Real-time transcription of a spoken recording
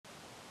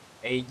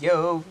Hey,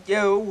 yo,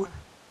 yo,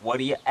 what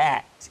are you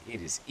at?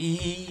 It is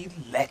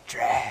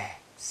Electrax.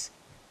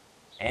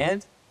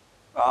 And,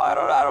 well,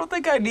 I don't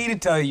think I need to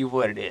tell you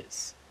what it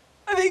is.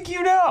 I think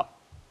you know.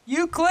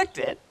 You clicked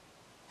it.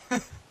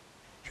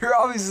 You're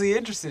obviously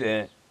interested in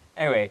it.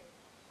 Anyway,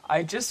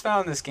 I just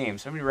found this game.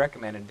 Somebody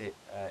recommended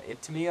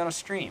it to me on a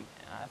stream.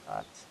 And I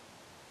thought,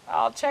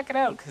 I'll check it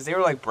out. Because they were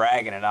like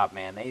bragging it up,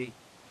 man. They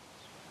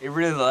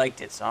really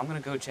liked it. So I'm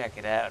going to go check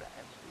it out.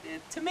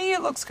 To me,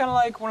 it looks kind of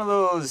like one of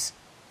those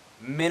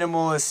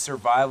minimalist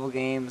survival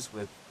games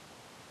with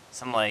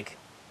some like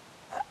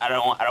I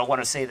don't want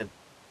to say the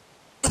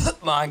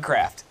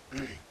Minecraft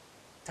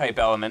type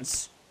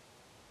elements,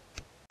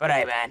 but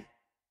hey man,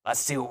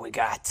 let's see what we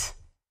got.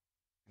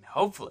 And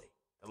hopefully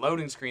the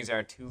loading screens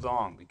aren't too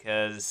long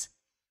because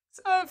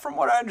from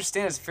what I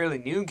understand it's a fairly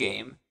new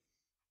game.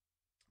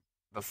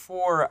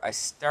 Before I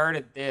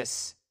started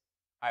this,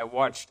 I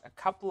watched a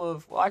couple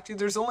of, well actually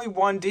there's only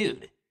one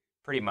dude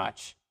pretty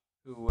much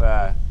who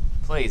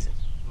plays it.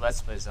 Let's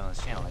plays on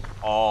this channel like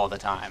all the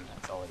time.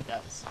 That's all he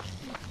does.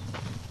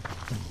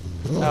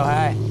 Oh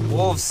hi,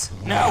 wolves!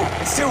 No,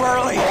 it's too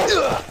early.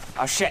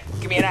 Oh shit!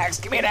 Give me an axe!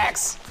 Give me an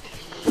axe!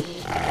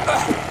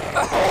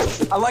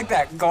 I like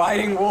that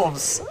gliding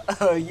wolves.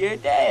 You're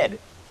dead.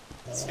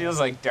 This feels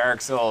like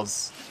Dark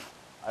Souls.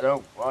 I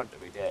don't want to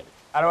be dead.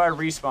 How do I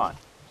respawn?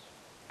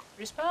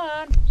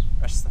 Respawn.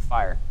 Press the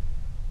fire.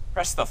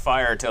 Press the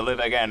fire to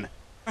live again.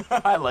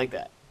 I like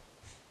that.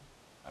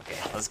 Okay,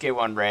 let's get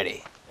one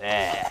ready.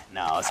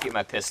 No, let's get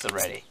my pistol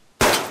ready.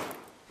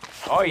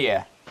 Oh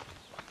yeah.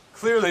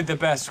 Clearly the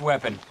best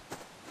weapon.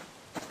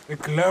 The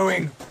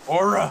glowing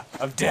aura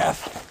of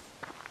death.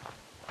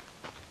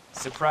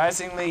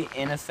 Surprisingly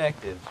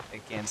ineffective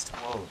against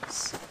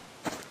wolves.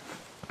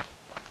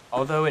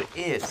 Although it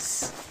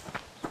is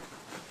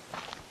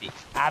the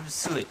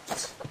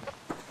absolute...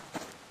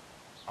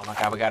 Oh my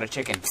god, we got a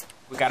chicken.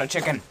 We got a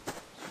chicken.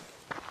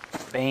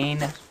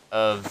 Bane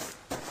of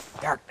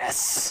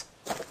darkness.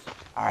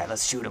 Alright,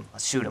 let's shoot him.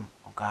 Let's shoot him.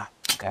 Oh god.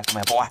 Okay,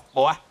 come here, boy.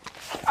 Boy.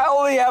 I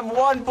only have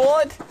one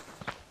bullet.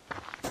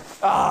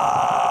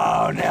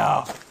 Oh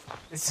no.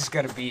 This is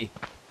gonna be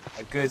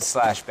a good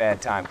 /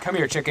 bad time. Come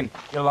here, chicken.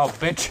 You little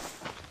bitch.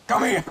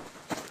 Come here.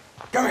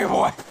 Come here,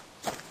 boy.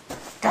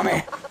 Come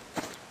here.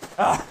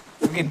 I'm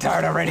getting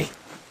tired already.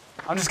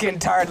 I'm just getting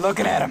tired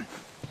looking at him.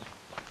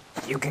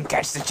 You can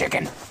catch the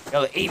chicken.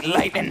 He'll eat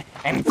lightning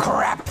and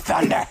crap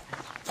thunder.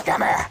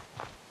 Come here.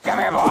 Come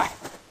here, boy.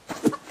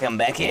 Come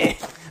back here.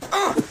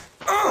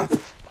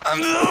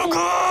 I'm so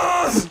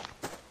close!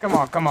 Come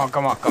on, come on,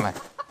 come on, come on.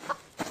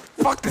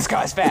 Fuck, this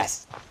guy's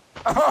fast.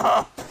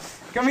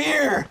 Come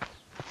here.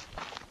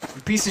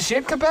 You piece of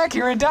shit, come back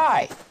here and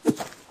die.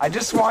 I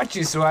just want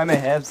you so I'm a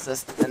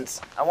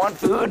subsistence. I want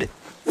food.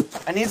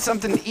 I need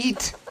something to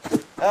eat.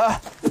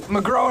 I'm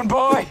a growing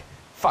boy.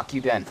 Fuck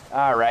you then.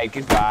 Alright,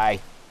 goodbye.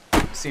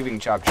 See if we can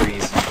chop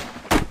trees.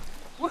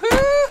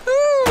 Woohoo!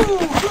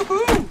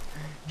 Woohoo!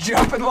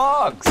 Jumping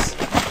logs.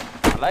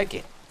 I like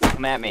it.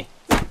 Come at me.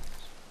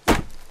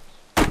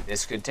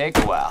 This could take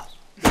a while.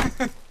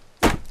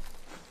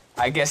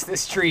 I guess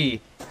this tree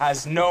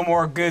has no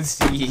more goods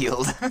to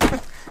yield.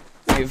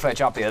 Maybe if I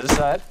chop the other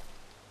side.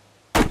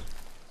 Oh,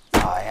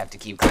 I have to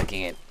keep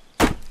clicking it.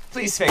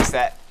 Please fix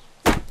that.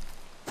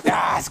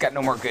 Ah, it's got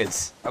no more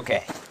goods.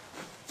 Okay.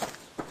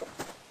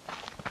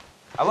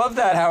 I love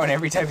that how in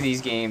every type of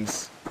these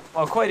games,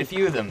 well, quite a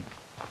few of them,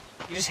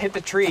 you just hit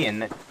the tree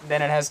and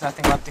then it has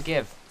nothing left to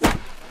give.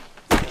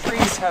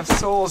 Trees have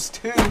souls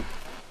too.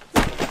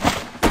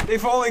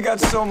 They've only got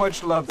so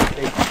much love that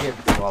they can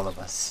give to all of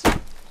us.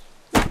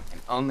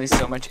 And only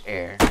so much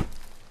air.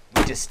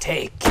 We just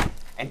take,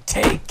 and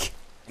take,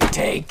 and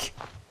take,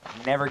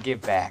 and never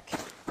give back.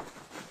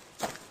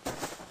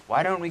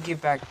 Why don't we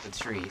give back to the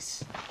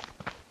trees?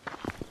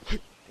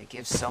 They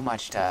give so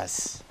much to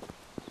us.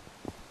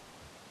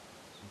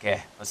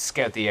 Okay, let's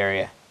scout the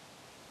area.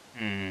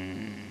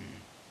 I'm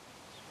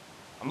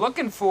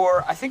looking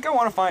for, I think I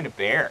want to find a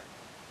bear.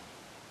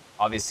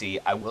 Obviously,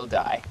 I will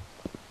die.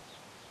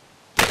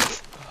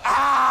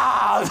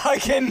 Ah! I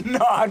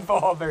cannot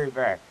fall very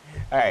far.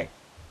 Alright,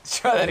 let's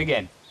try that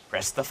again.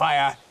 Press the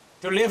fire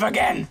to live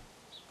again.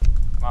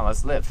 Come on,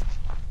 let's live.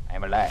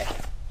 I'm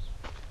alive.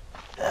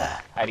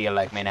 How do you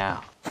like me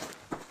now?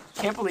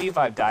 Can't believe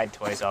I've died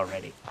twice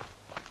already.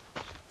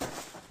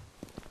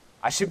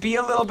 I should be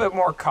a little bit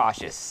more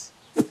cautious.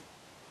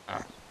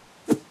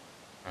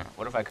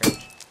 What if I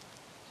crouch?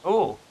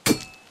 Ooh.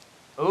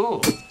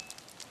 Ooh.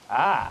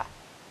 Ah.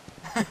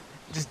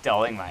 Just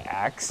dulling my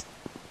axe.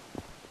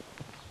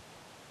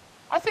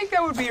 I think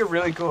that would be a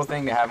really cool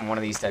thing to have in one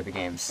of these type of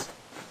games.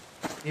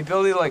 The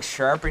ability to like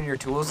sharpen your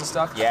tools and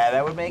stuff. Yeah,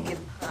 that would make it,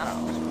 I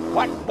don't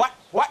know.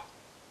 What?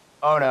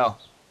 Oh no.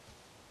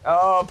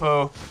 Oh,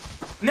 poo.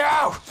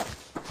 No!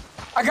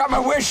 I got my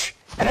wish,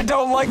 and I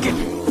don't like it.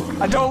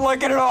 I don't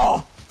like it at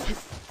all.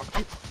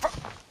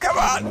 Come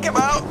on, come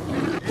out.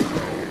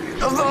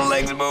 Those little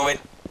legs are moving.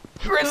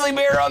 Grizzly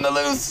bear on the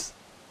loose.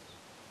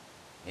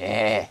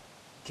 Yeah.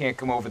 Can't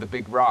come over the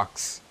big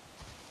rocks.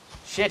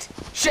 Shit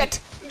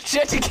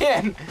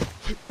again.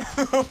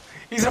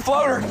 He's a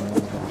floater.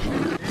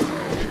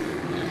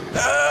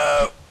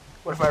 Oh!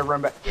 What if I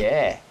run back?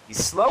 Yeah, he's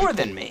slower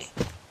than me.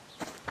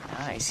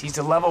 Nice, he's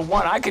a level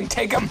 1. I can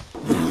take him.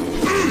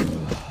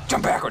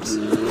 Jump backwards.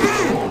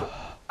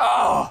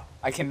 Oh,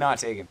 I cannot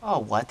take him. Oh,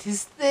 what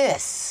is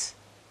this?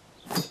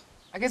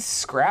 I get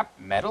scrap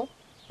metal?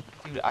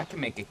 Dude, I can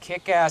make a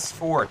kick-ass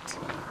fort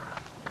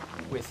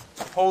with,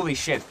 holy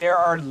shit, there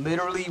are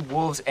literally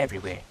wolves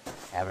everywhere.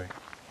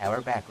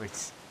 Cower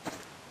backwards.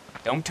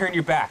 Don't turn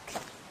your back.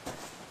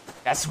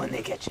 That's when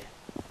they get you.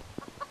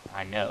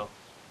 I know.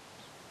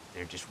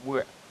 They're just,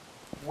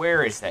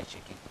 where is that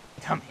chicken?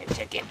 Come here,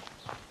 chicken.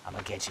 I'm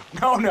gonna get you.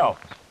 No.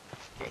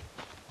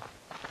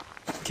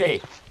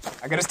 Okay,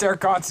 I gotta start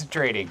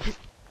concentrating.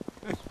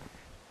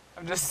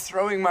 I'm just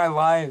throwing my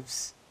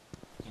lives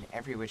in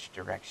every which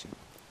direction.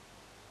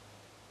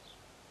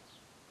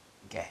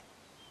 Okay,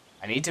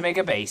 I need to make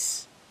a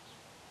base.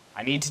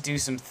 I need to do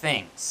some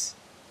things.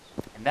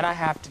 And then I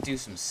have to do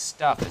some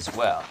stuff as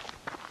well.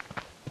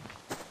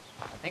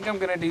 I think I'm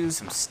gonna do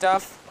some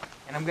stuff,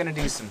 and I'm gonna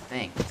do some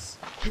things.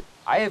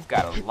 I have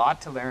got a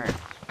lot to learn in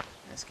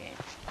this game.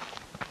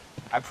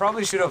 I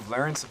probably should have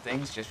learned some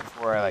things just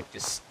before I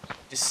just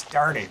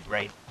started,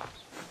 right,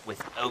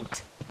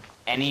 without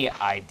any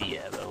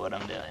idea about what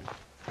I'm doing.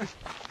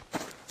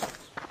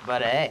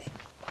 But hey,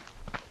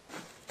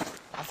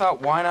 I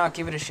thought, why not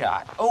give it a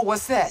shot? Oh,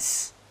 what's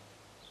this?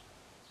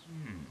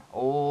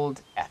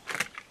 Old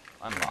F.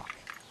 Unlock.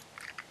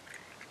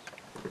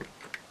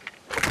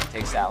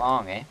 Takes that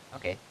long, eh?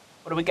 Okay.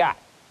 What do we got?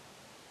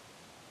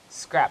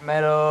 Scrap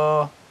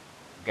metal.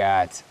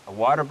 Got a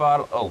water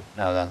bottle. Oh,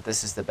 no,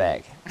 this is the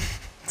bag.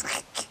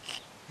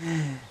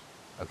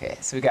 Okay,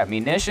 so we got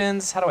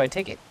munitions. How do I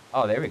take it?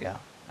 Oh, there we go.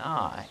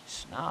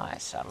 Nice. I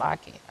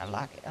like it a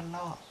lot.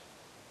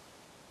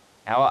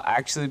 Now I'll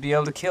actually be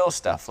able to kill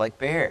stuff like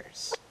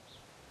bears.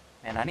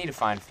 Man, I need to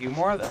find a few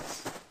more of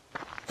those.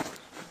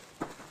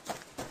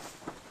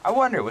 I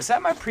wonder, was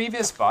that my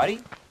previous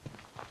body?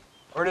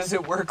 Or does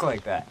it work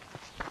like that?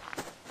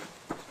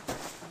 I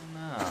don't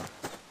know.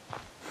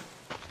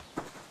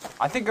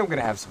 I think I'm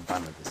gonna have some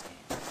fun with this game.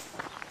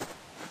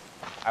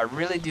 I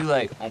really do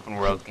like open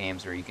world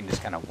games where you can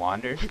just kind of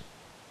wander.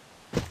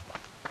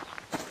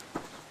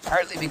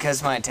 Partly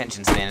because my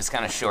attention span is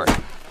kind of short.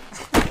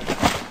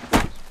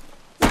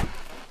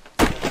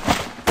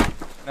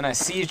 Then I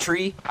see a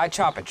tree, I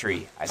chop a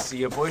tree. I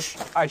see a bush,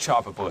 I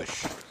chop a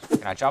bush.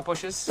 Can I chop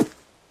bushes?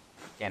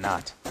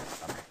 Cannot.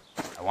 Okay.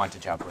 I want to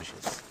chop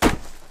bushes.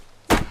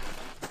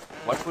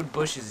 What would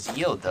bushes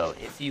yield, though,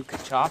 if you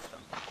could chop them?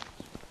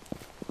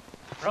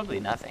 Probably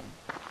nothing.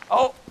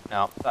 Oh!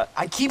 No.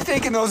 I keep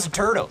thinking those are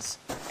turtles.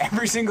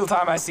 Every single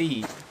time I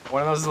see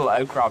one of those little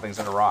outcroppings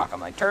on a rock, I'm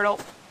like, turtle,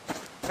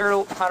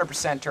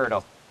 100%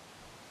 turtle.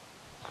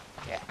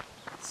 Okay.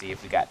 Let's see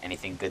if we got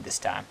anything good this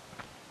time.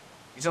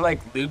 These are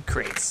like loot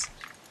crates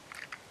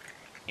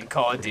in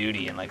Call of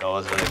Duty and like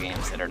all those other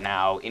games that are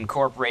now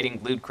incorporating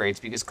loot crates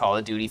because Call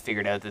of Duty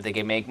figured out that they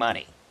can make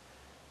money.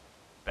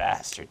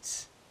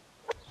 Bastards.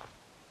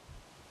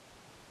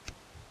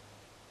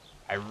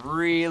 I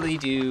really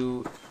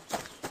do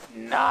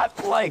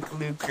not like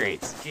loot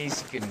crates, in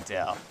case you couldn't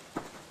tell.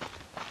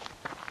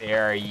 They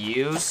are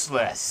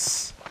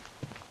useless.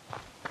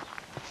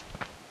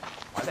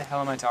 Why the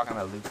hell am I talking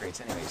about loot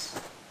crates anyways?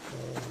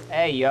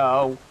 Hey,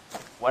 yo.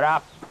 What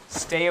up?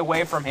 Stay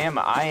away from him.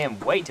 I am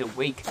way too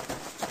weak.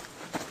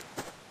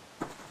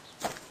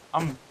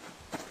 I'm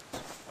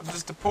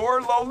just a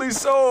poor, lonely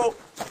soul.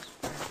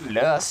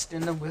 Lost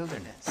in the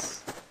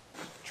wilderness.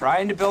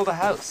 Trying to build a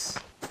house.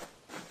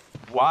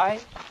 Why?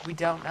 We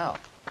don't know.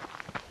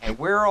 And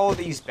where all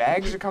these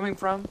bags are coming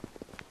from,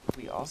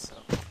 we also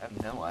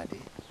have no idea.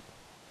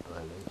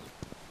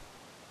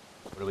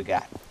 What do we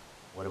got?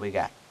 What do we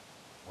got?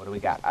 What do we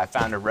got? I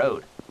found a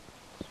road.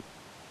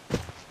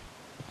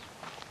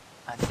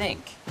 I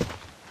think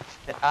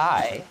that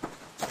I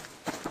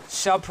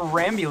shall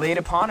perambulate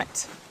upon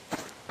it.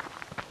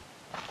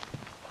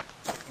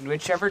 In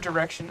whichever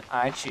direction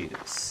I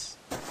choose.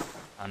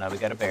 Oh no, we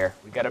got a bear.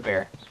 We got a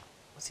bear.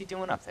 What's he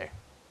doing up there?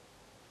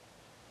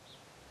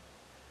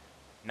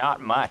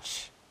 Not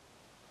much.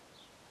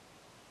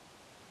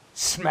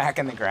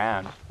 Smacking the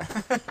ground.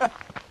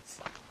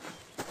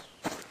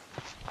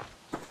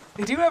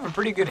 They do have a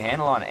pretty good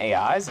handle on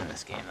AIs in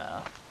this game,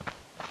 though.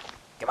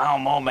 Come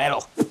on, more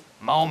metal.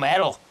 More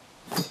metal.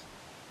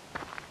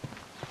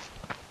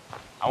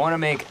 I want to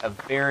make a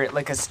very,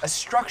 like a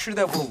structure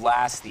that will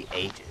last the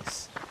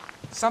ages.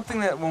 Something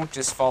that won't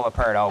just fall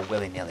apart all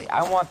willy-nilly.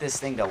 I want this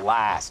thing to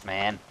last,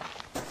 man.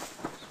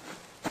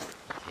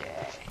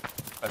 Okay.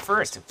 But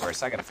first, of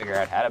course, I gotta figure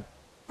out how to...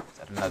 Is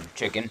that another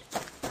chicken?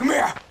 Come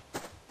here!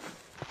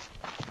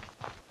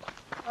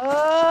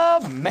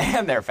 Oh,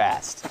 man, they're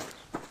fast.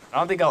 I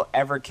don't think I'll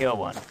ever kill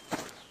one.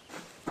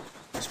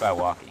 Just by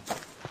walking.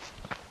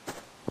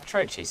 I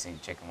tried chasing a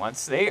chicken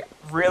once. They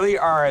really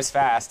are as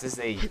fast as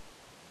they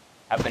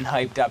have been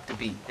hyped up to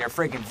be. They're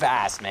freaking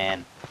fast,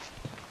 man.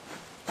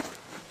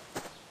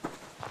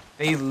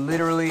 They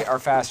literally are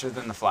faster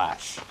than the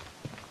Flash.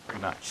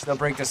 Pretty much. They'll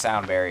break the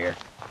sound barrier.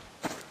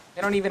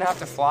 They don't even have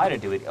to fly to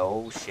do it.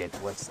 Oh shit,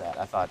 what's that?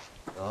 I thought,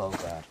 oh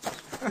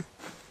god.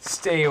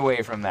 Stay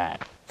away from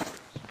that.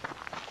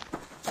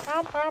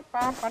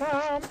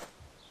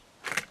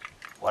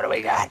 What do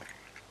we got?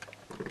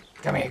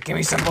 Come here, give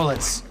me some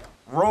bullets.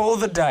 Roll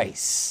the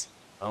dice.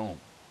 Boom.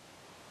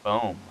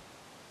 Boom.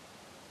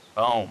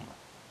 Boom.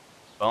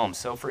 Boom.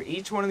 So for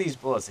each one of these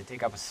bullets, they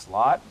take up a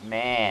slot.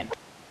 Man.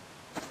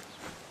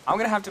 I'm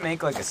gonna have to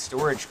make like a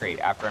storage crate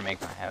after I make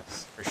my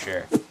house. For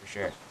sure. For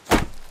sure.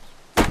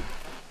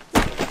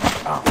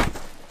 Oh.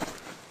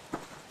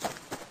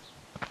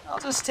 I'll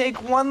just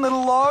take one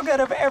little log out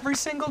of every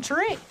single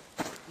tree.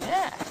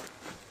 Yeah.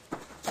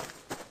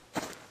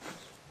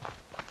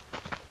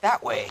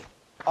 That way,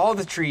 all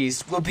the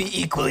trees will be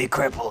equally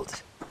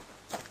crippled.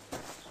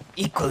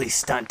 Equally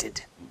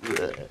stunted.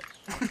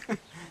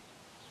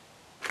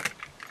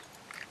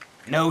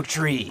 No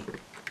tree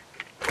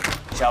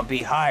shall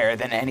be higher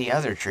than any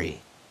other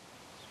tree.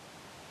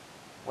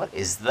 What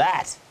is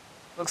that?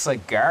 Looks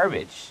like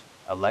garbage.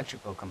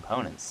 Electrical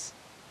components.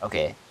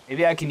 Okay,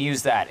 maybe I can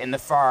use that in the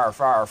far,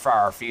 far,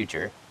 far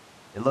future.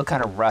 They look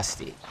kind of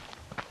rusty.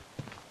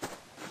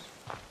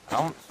 I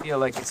don't feel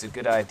like it's a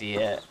good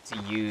idea to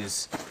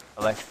use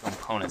electrical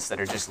components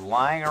that are just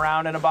lying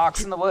around in a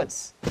box in the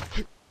woods.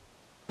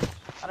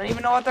 I don't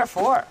even know what they're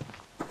for.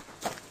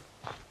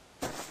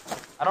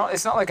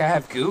 It's not like I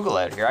have Google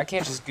out here. I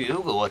can't just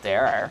Google what they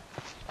are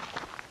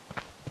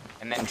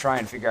and then try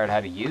and figure out how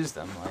to use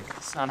them. Like,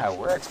 that's not how it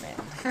works, man.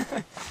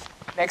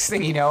 Next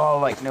thing you know, I'll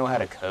like know how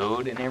to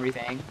code and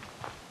everything.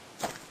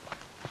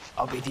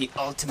 I'll be the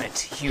ultimate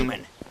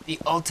human, the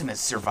ultimate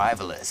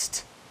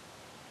survivalist.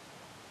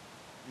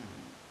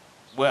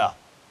 Well,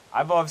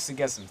 I've obviously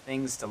got some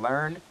things to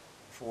learn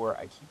before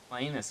I keep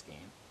playing this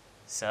game.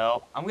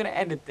 So I'm gonna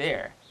end it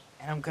there,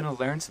 and I'm gonna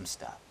learn some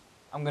stuff.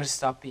 I'm gonna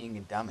stop being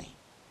a dummy.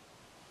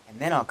 And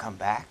then I'll come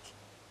back,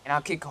 and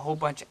I'll kick a whole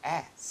bunch of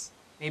ass.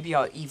 Maybe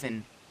I'll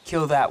even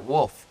kill that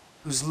wolf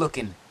who's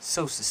looking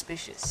so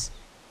suspicious.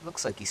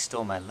 Looks like he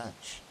stole my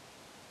lunch.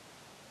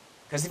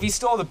 Because if he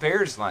stole the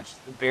bear's lunch,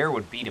 the bear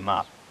would beat him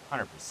up,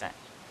 100%.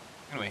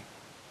 Anyway,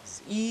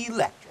 this is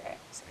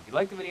Electrax. And if you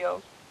like the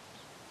video,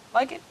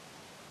 like it,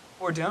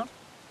 or don't.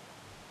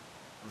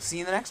 We'll see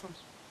you in the next one.